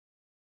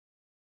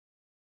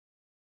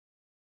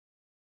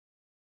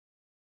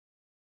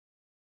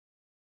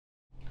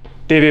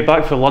David,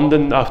 back for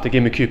London after the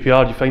game with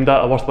QPR, do you find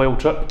that a worthwhile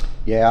trip?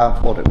 Yeah,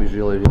 I thought it was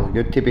really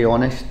good, to be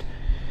honest.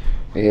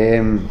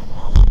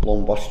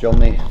 Long bus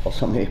journey for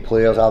some of the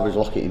players. I was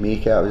lucky to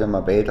make it. I was in my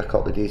bed a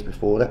couple of days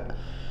before it.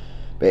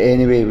 But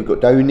anyway, we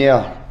got down there.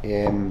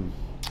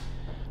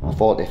 I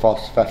thought the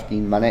first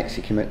 15 minutes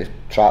it came out the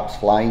traps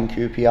flying.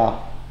 QPR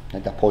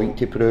had a point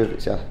to prove.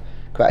 It's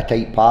quite a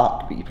tight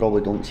park, but you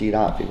probably don't see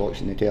that if you're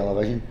watching the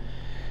television.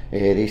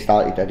 They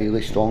started a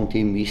really strong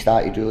team, we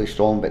started really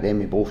strong, but then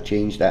we both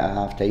changed it at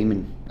half time,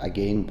 and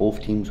again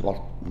both teams were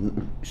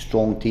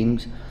strong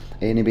teams.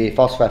 Anyway,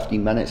 first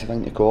 15 minutes I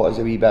think they caught us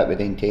a wee bit with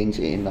the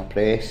intensity in their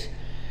press.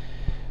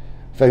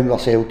 Found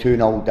ourselves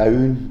 2-0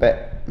 down,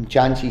 but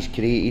chances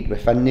created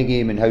within the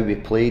game and how we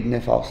played in the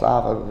first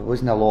half, there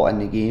wasn't a lot in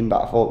the game,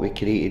 but I thought we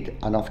created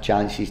enough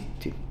chances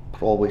to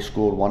probably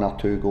score 1 or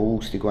 2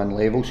 goals to go in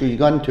level. So you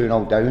go in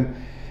 2-0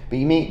 down, but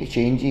you make the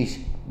changes.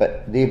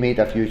 But they made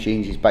a few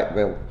changes back.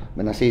 Well,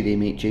 when I say they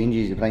make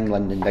changes, they bring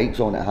Lyndon Dykes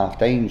on at half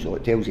time, so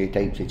it tells you the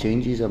types of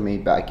changes are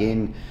made. But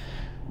again,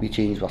 we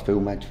changed our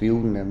full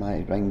midfield and we might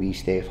to bring these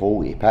Steph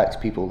Holty pits,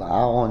 people that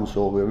are on,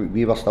 so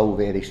we were still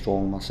very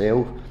strong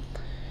myself.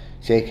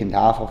 Second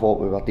half I thought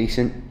we were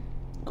decent,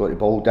 got the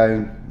ball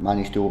down,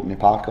 managed to open the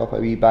park up a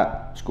wee bit,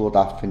 scored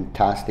a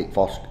fantastic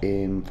first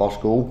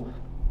goal.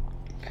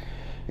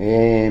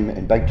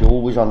 And Big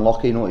Joel was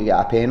unlucky not to get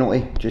a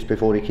penalty just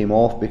before he came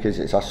off, because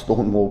it's a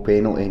stonewall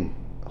penalty and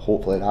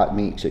hopefully that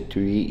makes it 2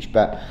 each,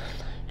 but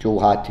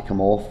Joel had to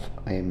come off.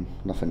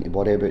 Nothing to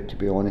worry about, to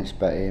be honest,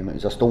 but it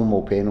was a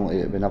stonewall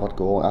penalty that we never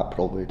got. That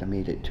probably would have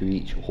made it 2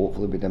 each,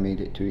 hopefully would have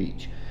made it 2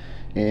 each.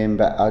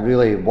 But a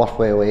really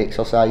worthwhile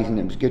exercise, and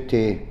it was good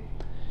to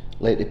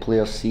let the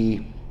players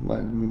see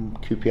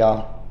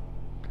QPR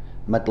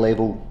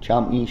mid-level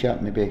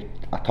championship, maybe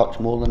a touch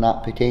more than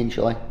that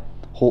potentially,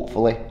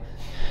 hopefully.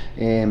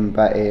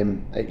 But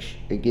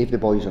it gave the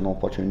boys an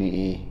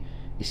opportunity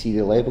to see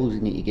the levels they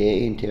need to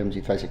get in terms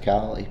of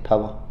physicality,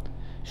 power,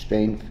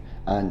 strength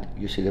and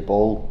use of the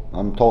ball.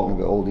 I'm talking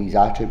about all these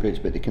attributes,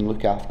 but they can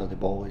look after the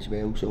ball as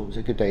well, so it was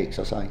a good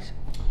exercise.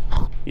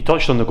 You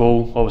touched on the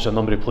goal, obviously a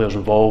number of players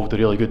involved, a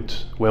really good,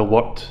 well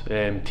worked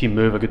team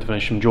move, a good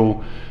finish from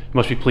Joel. You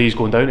must be pleased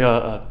going down to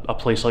a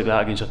place like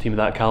that against a team of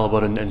that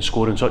calibre and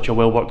scoring such a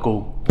well worked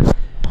goal.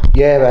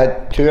 Yeah, we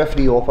had 2 or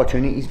 3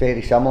 opportunities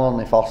very similar in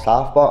the first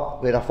half,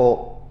 but where I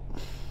thought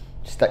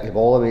stick the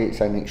ball away, it's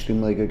an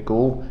extremely good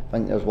goal. I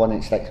think there's one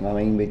that sticks in my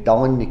mind with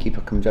Dillon, the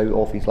keeper comes out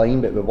off his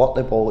line, but we worked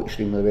the ball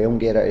extremely well and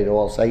get it to the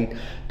other side.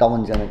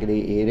 Dillon's in a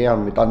great area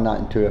and we've done that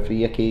in 2 or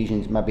 3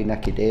 occasions, maybe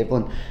Nicky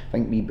Devlin. I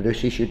think wee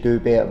Brucey should do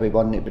better with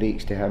one that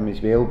breaks to him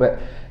as well, but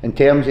in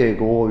terms of the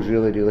goal I was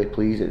really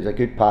pleased. It was a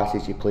good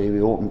passage to play, we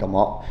opened him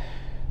up.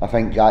 I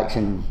think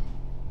Jackson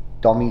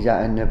dummies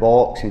it in the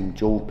box and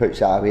Joel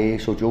puts it away,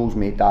 so Joel's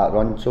made that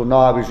run. So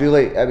no, it was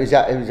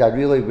a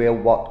really well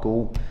worked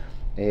goal.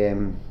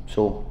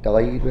 So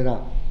delighted with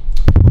that.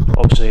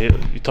 Obviously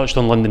you touched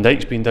on Lyndon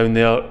Dykes being down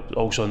there,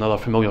 also another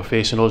familiar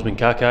face in Osman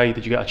Kakai.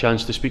 Did you get a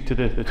chance to speak to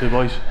the 2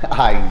 boys?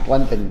 Aye,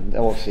 Lyndon,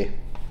 obviously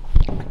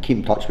I keep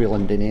in touch with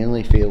Lyndon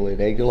anyway, fairly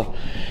regular,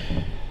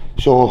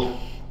 so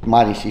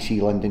managed to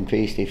see Lyndon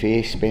face to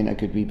face. Spent a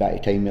good wee bit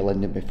of time with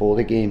Lyndon before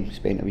the game,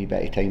 spent a wee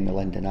bit of time with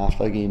Lyndon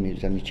after the game. He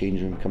was in the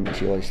change room coming to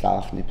see all the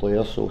staff and the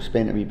players, so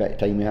spent a wee bit of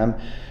time with him.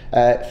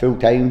 Full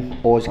time,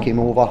 Oz came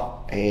over,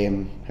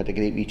 had a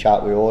great wee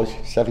chat with Oz.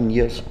 7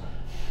 years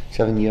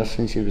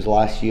since he was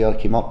last year.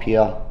 Came up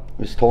here,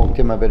 was talking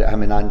to him about it,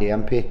 him and Andy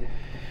Impey.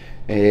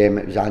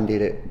 It was Andy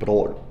that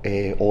brought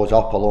Oz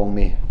up along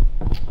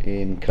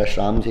with Chris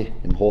Ramsey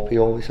and Hoppy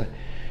obviously.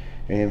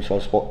 So I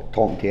was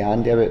talking to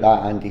Andy about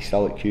that. Andy's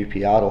still at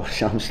QPR,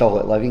 obviously I'm still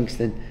at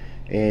Livingston.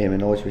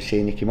 And Oz was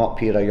saying he came up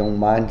here a young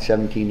man,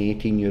 17,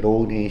 18 year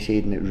old, and he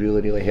said and it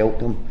really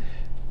helped him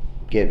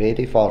get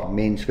ready for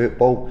men's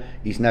football.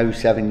 He's now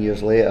 7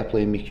 years later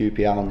playing with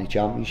QPR in the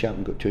Championship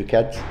and got 2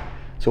 kids.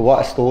 So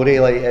what a story,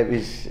 like it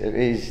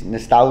was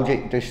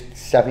nostalgic just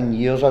 7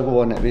 years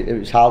ago, and it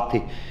was hard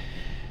to,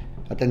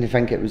 I didn't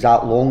think it was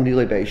that long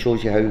really, but it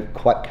shows you how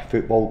quick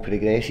football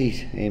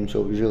progresses.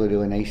 So it was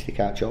really nice to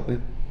catch up with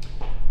him.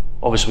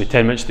 Obviously with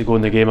 10 minutes to go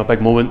in the game, a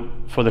big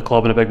moment for the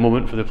club and a big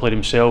moment for the player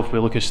himself,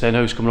 with Lucas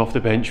Stenhouse coming off the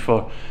bench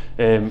for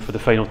the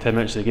final 10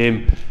 minutes of the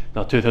game.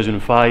 Now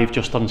 2005,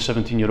 just turned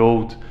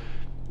 17-year-old.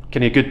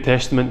 Kind of a good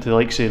testament to the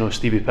likes of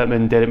Stevie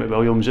Pittman, Derek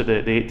McWilliams at the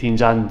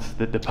 18s and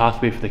the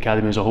pathway for the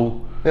academy as a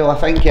whole. Well, I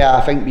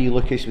think wee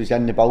Lucas was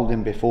in the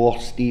building before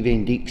Stevie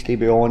and Deeks, to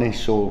be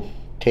honest, so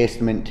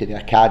testament to the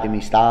academy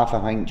staff.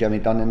 I think Jimmy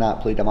Dunn and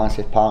that played a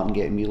massive part in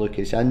getting wee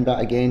Lucas in, but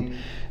again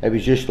it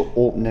was just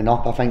opening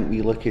up. I think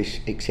wee Lucas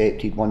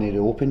accepted one of the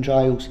open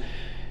trials.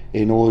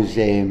 He knows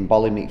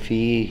Billy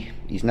McPhee,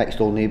 he's next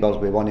door neighbours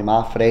with one of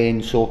my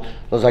friends, so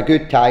there's a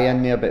good tie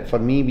in there. But for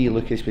me, wee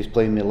Lucas was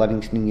playing with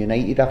Livingston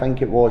United, I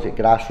think it was, at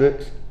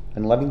grassroots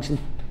in Livingston.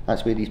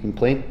 That's where he's been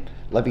playing,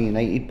 Living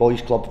United,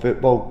 boys club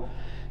football.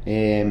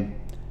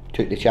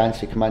 Took the chance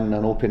to come in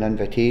an open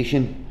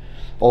invitation,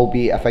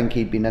 albeit I think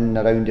he'd been in and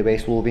around the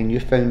West Lothian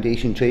Youth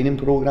Foundation training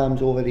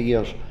programmes over the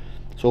years,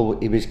 so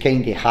he was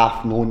kind of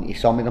half known to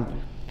some of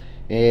them.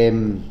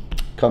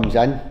 comes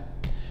in,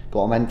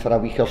 got him in for a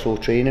week or so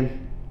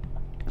training,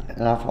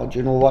 and I thought,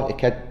 you know what,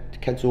 the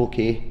kid's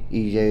okay.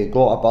 He's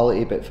got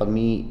ability, but for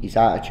me, his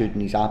attitude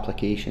and his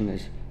application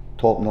is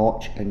top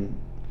notch. And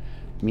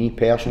me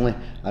personally,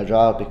 I'd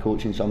rather be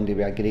coaching somebody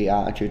with a great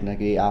attitude and a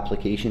great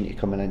application to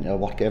coming into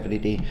work every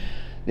day.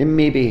 There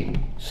may be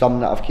some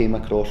that I've came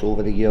across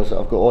over the years that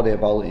have got all the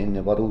ability in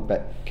the world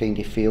but kind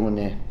of fail in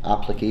the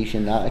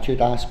application, the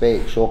attitude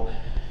aspect. So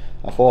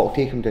I thought I'll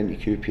take him down to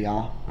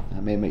QPR. I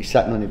remember he's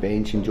sitting on the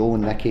bench, and Joe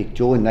and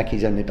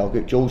Nicky's in the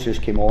dugout. Joe's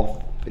just came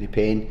off for the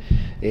pen,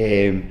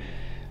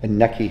 and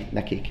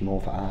Nicky came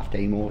off at half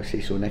time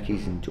obviously, so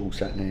Nicky's and Joe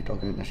sitting in the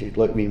dugout, and I said,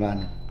 look me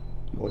man,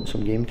 you want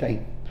some game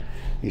time?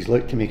 He's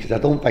looked at me, because I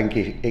don't think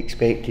he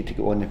expected to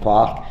go on the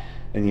park.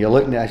 And you're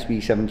looking at this wee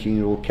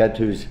 17-year-old kid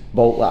who's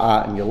built like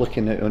that, and you're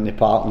looking at on the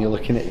park, and you're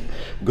looking at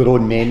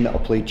grown men that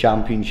have played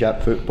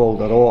championship football.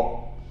 They're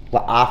all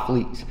like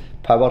athletes,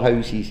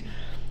 powerhouses.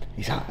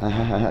 He's like,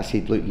 I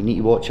said, look, you need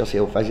to watch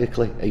yourself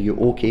physically. Are you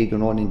okay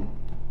going on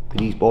with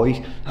these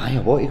boys? Aye,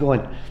 what are you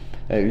going?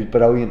 It was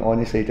brilliant,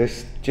 honestly.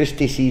 Just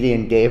to see the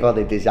endeavour,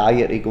 the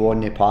desire to go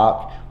on the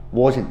park,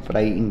 wasn't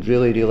frightened.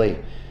 Really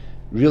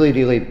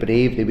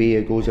brave the way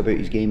he goes about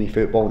his game of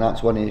football, and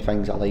that's one of the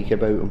things I like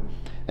about him.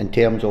 In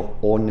terms of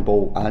on the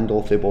ball and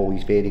off the ball,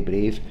 he's very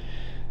brave,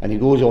 and he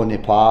goes on the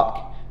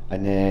park,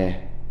 and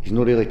he's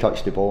not really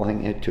touched the ball. I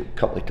think he took a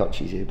couple of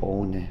touches of the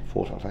ball, and the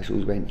fourth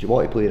officials went, do you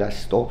want to play this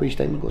stoppage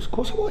time? He goes, of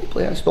course I want to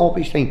play this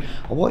stoppage time.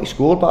 I want to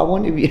score, but I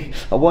want to be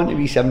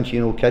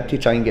 17-year-old kid to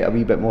try and get a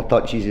wee bit more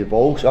touches of the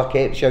ball. So I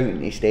kept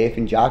shouting to Steph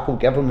and Jackal,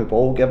 give him the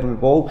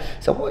ball.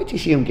 So I wanted to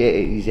see him get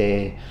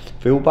his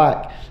full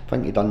back. I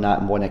think he done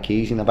that on one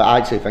occasion, but I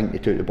actually think they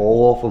took the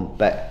ball off him.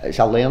 But it's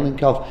a learning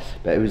curve,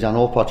 but it was an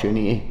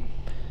opportunity,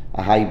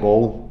 a high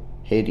ball,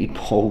 headed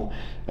ball,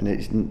 and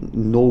it's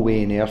no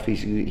way on earth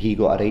he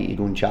got a right to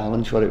go and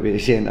challenge for it with the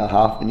centre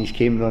half, and he's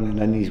came running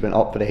in, he's went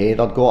up for the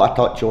header, got a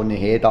touch on the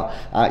header,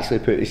 actually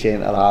put the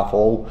centre half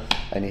all,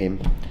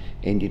 and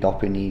ended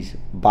up in his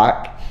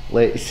back,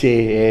 let's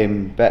say,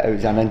 but it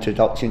was an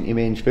introduction to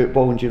men's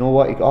football, and do you know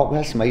what, he got up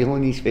with a smile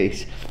on his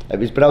face. It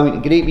was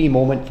brilliant, a great wee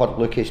moment for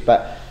Lucas,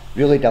 but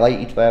really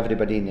delighted for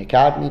everybody in the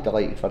academy,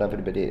 delighted for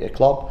everybody at the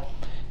club,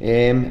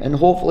 and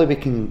hopefully we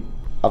can.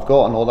 I've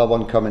got another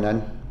one coming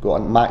in, got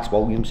Max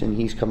Williamson,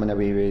 he's coming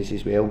away with us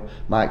as well.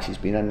 Max has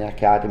been in the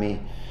academy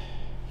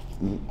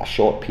a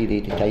short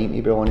period of time,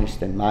 to be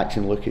honest, and Max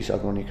and Lucas are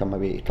going to come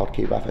away to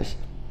Turkey with us.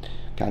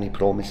 Can't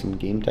promise him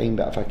game time,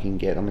 but if I can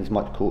get them as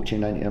much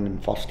coaching into him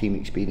and first team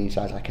experience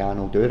as I can,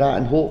 I'll do that,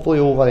 and hopefully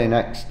over the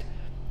next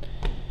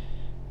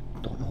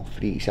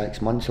 3 to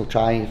 6 months I'll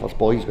try, if there's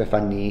boys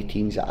within the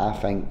 18s that I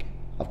think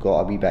I've got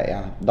a wee bit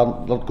of,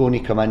 they're going to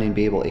come in and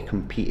be able to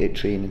compete at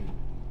training.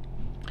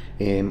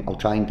 I'll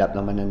try and dip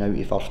them in and out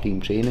of first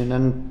team training,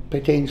 and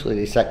potentially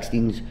the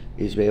 16s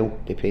as well,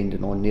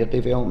 depending on their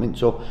development.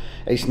 So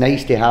it's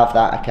nice to have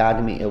that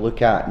academy to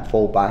look at and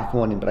fall back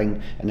on and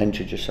bring and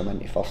introduce them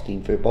into first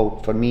team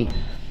football. For me,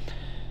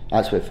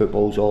 that's what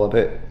football's all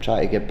about.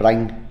 Try to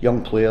bring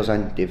young players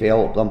in,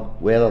 develop them,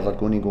 whether they're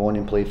going to go on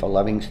and play for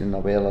Livingston,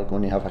 or whether they're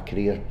going to have a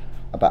career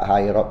a bit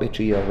higher up the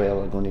tree, or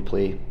whether they're going to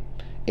play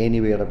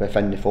anywhere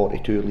within the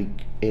 42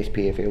 league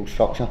SPFL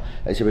structure.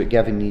 It's about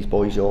giving these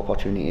boys the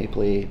opportunity to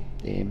play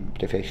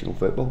professional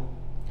football.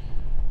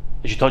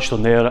 As you touched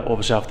on there,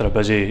 obviously after a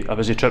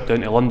busy trip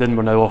down to London,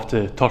 we're now off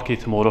to Turkey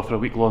tomorrow for a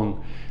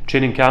week-long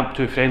training camp.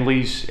 2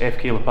 friendlies,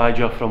 FK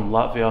Lipaja from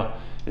Latvia,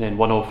 and then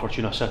 1-0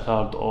 Fortuna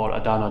Sittard or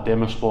Adana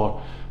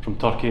Demirspor from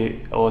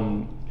Turkey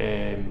on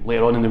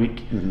later on in the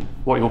week.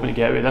 What are you hoping to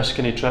get out of this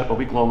kind of trip? A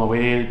week long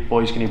away,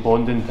 boys kind of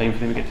bonding, time for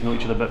them to get to know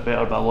each other a bit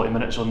better, but a lot of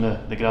minutes on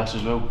the grass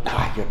as well.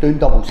 You're doing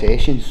double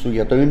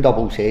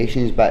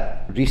sessions,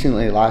 but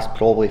recently, the last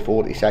probably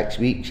 4 to 6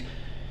 weeks,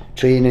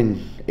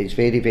 training, it's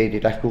very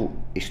difficult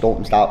to stop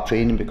and start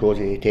training because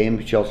of the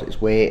temperatures. It's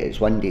wet,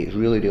 it's windy, it's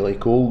really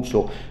cold,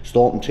 so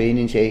stopping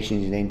training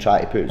sessions and then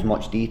try to put as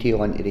much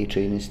detail into the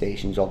training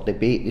sessions or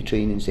debate the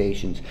training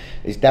sessions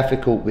is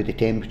difficult with the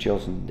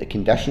temperatures and the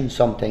conditions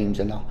sometimes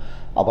in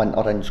a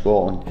winter in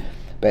Scotland.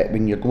 But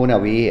when you're going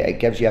away, it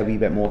gives you a wee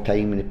bit more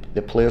time, and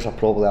the players are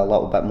probably a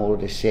little bit more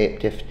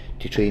receptive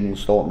to training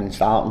stopping and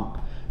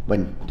starting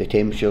when the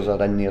temperatures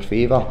are in their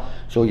favour.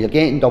 So you're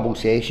getting double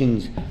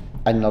sessions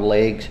in their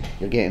legs,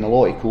 you're getting a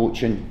lot of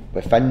coaching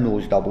within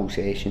those double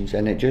sessions,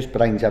 and it just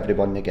brings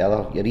everyone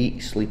together. You're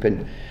eating,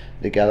 sleeping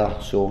together,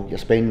 so you're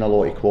spending a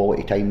lot of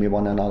quality time with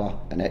one another,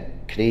 and it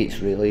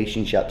creates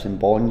relationships and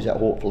bonds that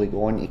hopefully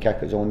go on to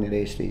kick us on the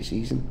rest of the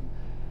season.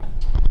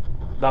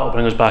 That'll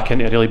bring us back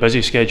into a really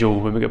busy schedule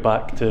when we get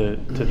back to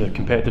the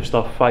competitive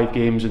stuff. 5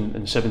 games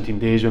in 17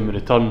 days when we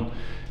return,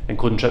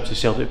 including trips to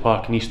Celtic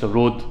Park and Easter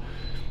Road.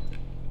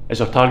 Is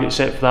our target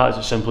set for that? Is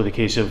it simply the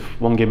case of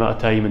one game at a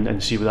time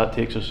and see where that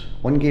takes us?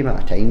 One game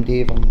at a time,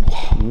 Dave. I'm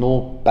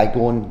no big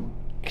on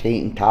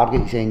creating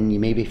targets, and you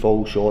maybe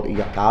fall short of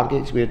your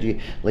targets where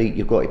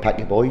you've got to pick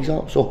your boys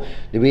up. So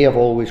the way I've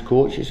always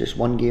coached is just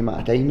one game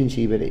at a time and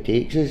see where it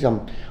takes us.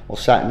 We're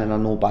sitting in a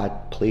no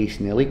bad place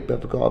in the league,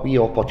 but we've got a wee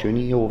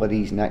opportunity over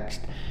these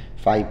next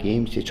 5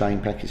 games to try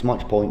and pick as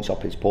much points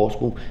up as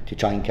possible to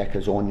try and kick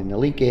us on in the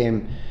league.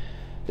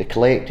 The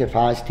collective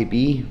has to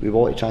be, we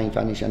want to try and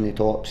finish in the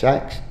top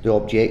 6. The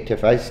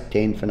objective is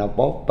 10th and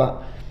above,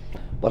 but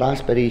our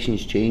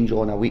aspirations change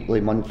on a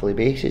weekly, monthly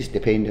basis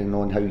depending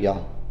on how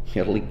your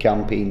league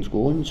campaign's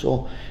going.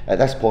 So at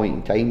this point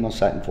in time, we're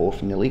sitting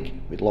 4th in the league.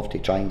 We'd love to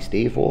try and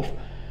stay 4th.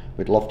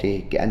 We'd love to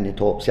get in the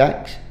top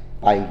 6.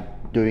 By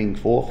doing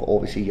 4th,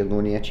 obviously you're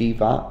going to achieve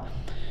that.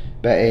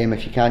 But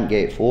if you can't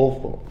get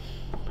 4th, well,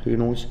 who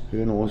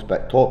knows,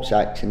 but top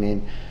 6, and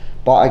then,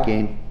 but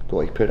again,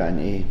 got to put it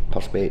into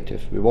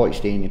perspective. We want to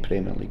stay in the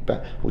Premier League,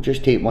 but we'll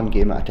just take one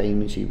game at a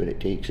time and see where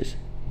it takes us.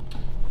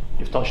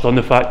 You've touched on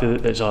the fact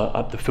that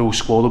the full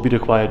squad will be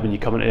required when you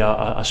come into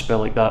a spell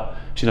like that.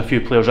 I've seen a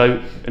few players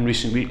out in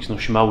recent weeks,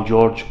 Shamal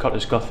George,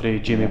 Kurtis Guthrie,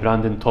 Jamie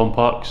Brandon, Tom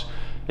Parks.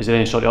 Is there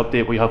any sort of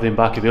update? Will you have them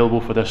back available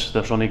for this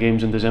run of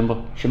games in December?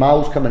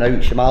 Shamal's coming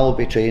out. Shamal will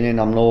be training.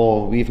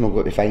 We've not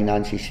got the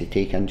finances to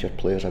take injured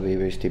players away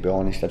with us, to be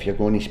honest. If you're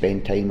going to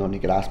spend time on the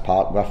grass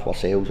park with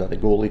ourselves or the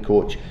goalie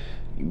coach,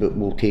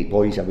 we'll take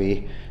boys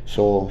away.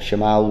 So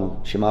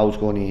Shamal's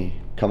going to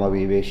come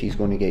away with us. He's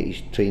going to get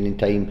his training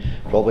time,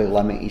 probably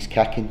limit his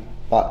kicking,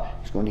 but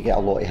he's going to get a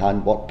lot of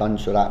handwork done,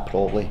 so that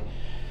probably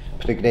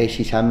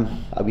progresses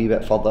him a wee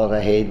bit further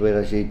ahead,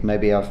 whereas he'd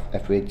maybe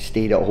if we'd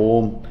stayed at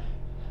home,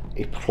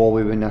 he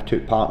probably wouldn't have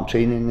took part in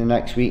training the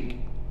next week.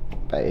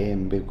 But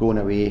we're going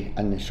away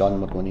in the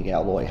sun, we're going to get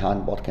a lot of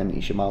handwork into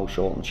Shamal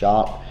short and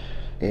sharp,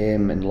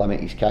 and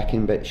limit his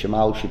kicking. But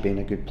Shamal should be in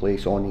a good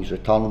place on his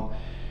return.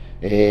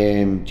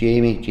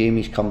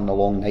 Jamie's coming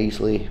along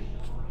nicely.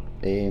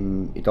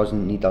 He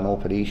doesn't need an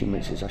operation,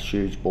 which is a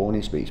huge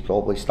bonus, but he's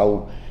probably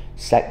still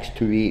 6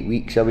 to 8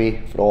 weeks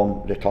away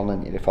from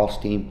returning to the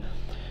first team.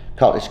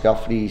 Kurtis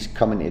Guthrie's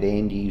coming to the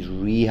end of his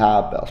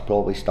rehab, but there's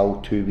probably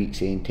still 2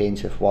 weeks of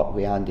intensive work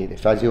with Andy the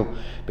physio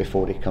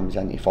before he comes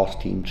into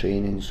first team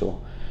training. So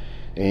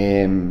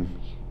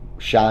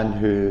Shan,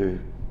 who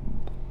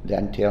the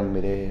intern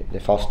with the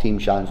first team,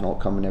 Shan's not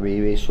coming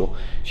away with, so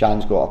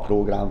Shan's got a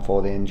programme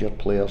for the injured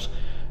players,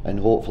 and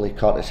hopefully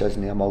Kurtis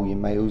isn't a million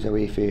miles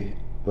away for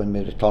when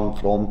we return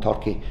from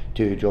Turkey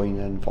to join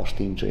in first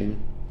team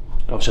training.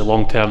 Obviously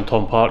long term,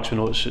 Tom Parks, we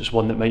know it's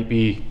one that might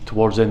be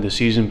towards the end of the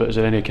season, but is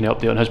there any kind of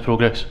update on his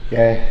progress?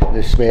 Yeah,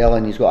 the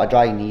swelling, he's got a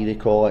dry knee, they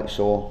call it,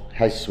 so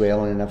his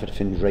swelling and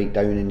everything's right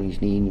down in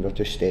his knee, and we've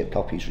just stepped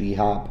up his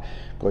rehab.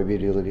 Got to be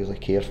really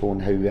careful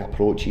on how we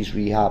approach his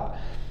rehab.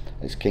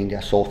 It's kind of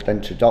a soft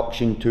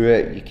introduction to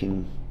it.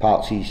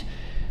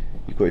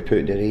 You've got to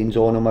put the reins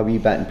on him a wee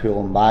bit and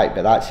pull him back,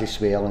 but that's the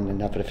swelling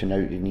and everything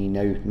out the knee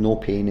now. No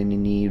pain in the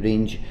knee,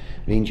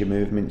 range of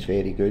movement's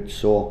very good.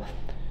 So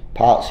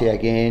Partsy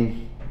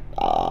again,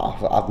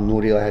 I've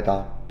not really had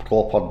a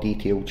proper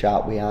detailed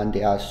chat with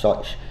Andy as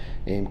such,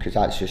 because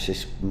that's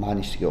just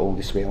managed to get all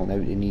the swelling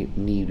out the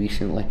knee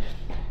recently.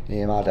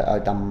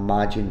 I'd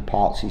imagine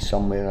Partsy's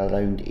somewhere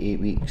around 8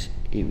 weeks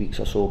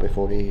or so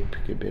before he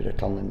could be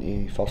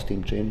returning to first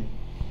team training.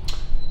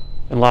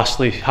 And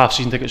lastly, half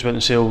season tickets went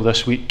on sale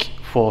this week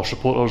for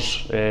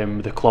supporters,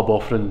 the club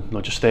offering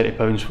not just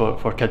 £30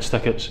 for kids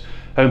tickets.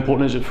 How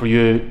important is it for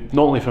you,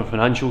 not only from a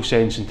financial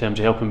sense in terms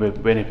of helping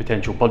with any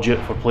potential budget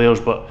for players,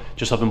 but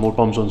just having more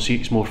bums on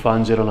seats, more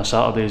fans there on a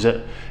Saturday? Is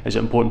it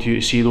important to you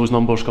to see those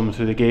numbers coming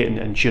through the gate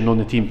and cheering on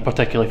the team,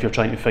 particularly if you're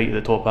trying to fight at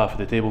the top half of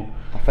the table?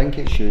 I think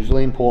it's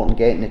hugely important.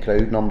 Getting the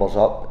crowd numbers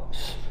up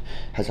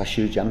has a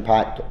huge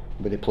impact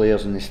with the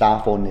players and the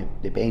staff on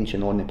the bench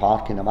and on the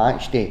park in a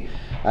match day.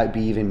 That'd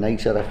be even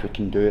nicer if we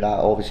can do that.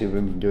 Obviously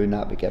we've been doing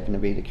that by giving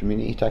away the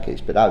community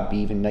tickets, but that would be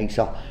even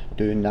nicer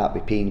doing that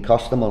with paying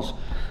customers.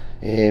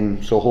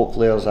 So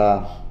hopefully there's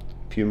a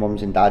few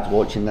mums and dads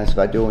watching this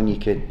video, and you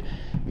could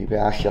maybe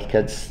ask your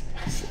kids,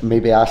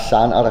 maybe ask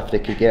Santa if they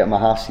could get them a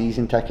half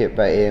season ticket,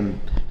 but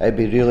it'd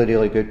be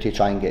really good to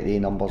try and get the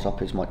numbers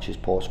up as much as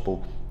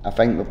possible. I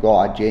think we've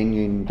got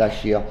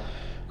this year,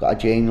 got a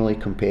genuinely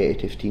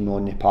competitive team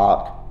on the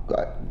park,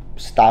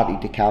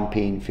 started the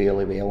campaign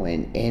fairly well,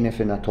 and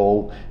anything at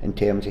all in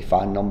terms of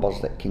fan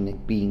numbers that can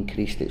be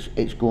increased,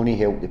 it's going to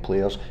help the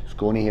players, it's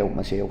going to help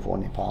myself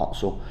on the park.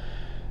 So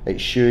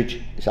it's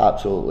huge, it's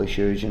absolutely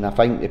huge, and I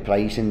think the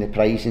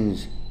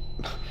pricing's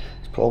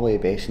it's probably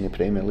the best in the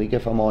Premier League,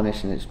 if I'm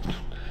honest, and it's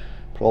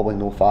probably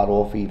no far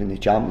off even the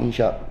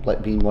Championship,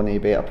 like being one of the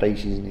better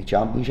prices in the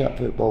Championship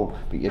football,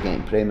 but you're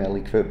getting Premier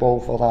League football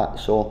for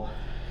that. So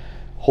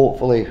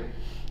hopefully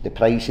the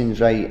pricing's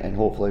right, and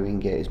hopefully we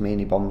can get as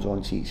many bums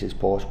on seats as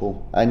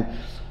possible. And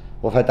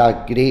we've had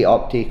a great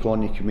uptake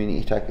on the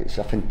community tickets,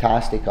 a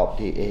fantastic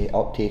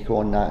uptake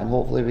on that, and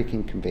hopefully we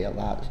can convert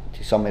that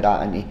to some of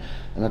that into,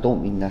 and I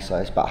don't mean this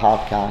as, but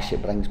hard cash.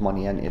 It brings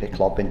money into the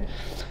club, and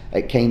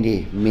it kind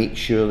of makes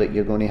sure that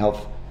you're going to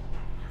have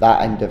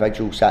that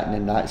individual sitting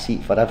in that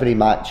seat for every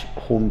match,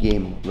 home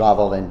game,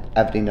 rather than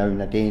every now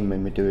and again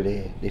when we do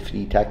the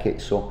free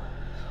tickets. So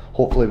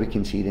hopefully we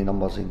can see the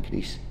numbers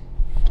increase.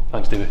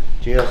 Thanks, David.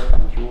 Cheers.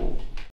 Thank you.